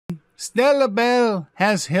Stella Bell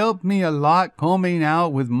has helped me a lot coming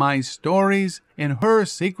out with my stories in her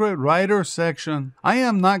secret writer section. I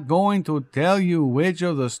am not going to tell you which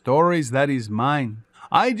of the stories that is mine.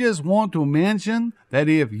 I just want to mention that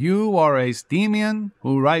if you are a Steamian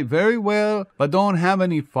who write very well but don't have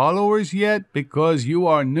any followers yet because you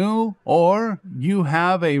are new, or you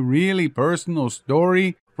have a really personal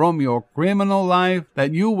story from your criminal life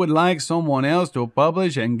that you would like someone else to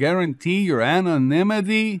publish and guarantee your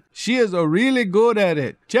anonymity, she is really good at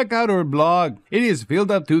it. Check out her blog. It is filled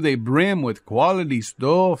up to the brim with quality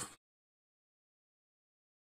stuff.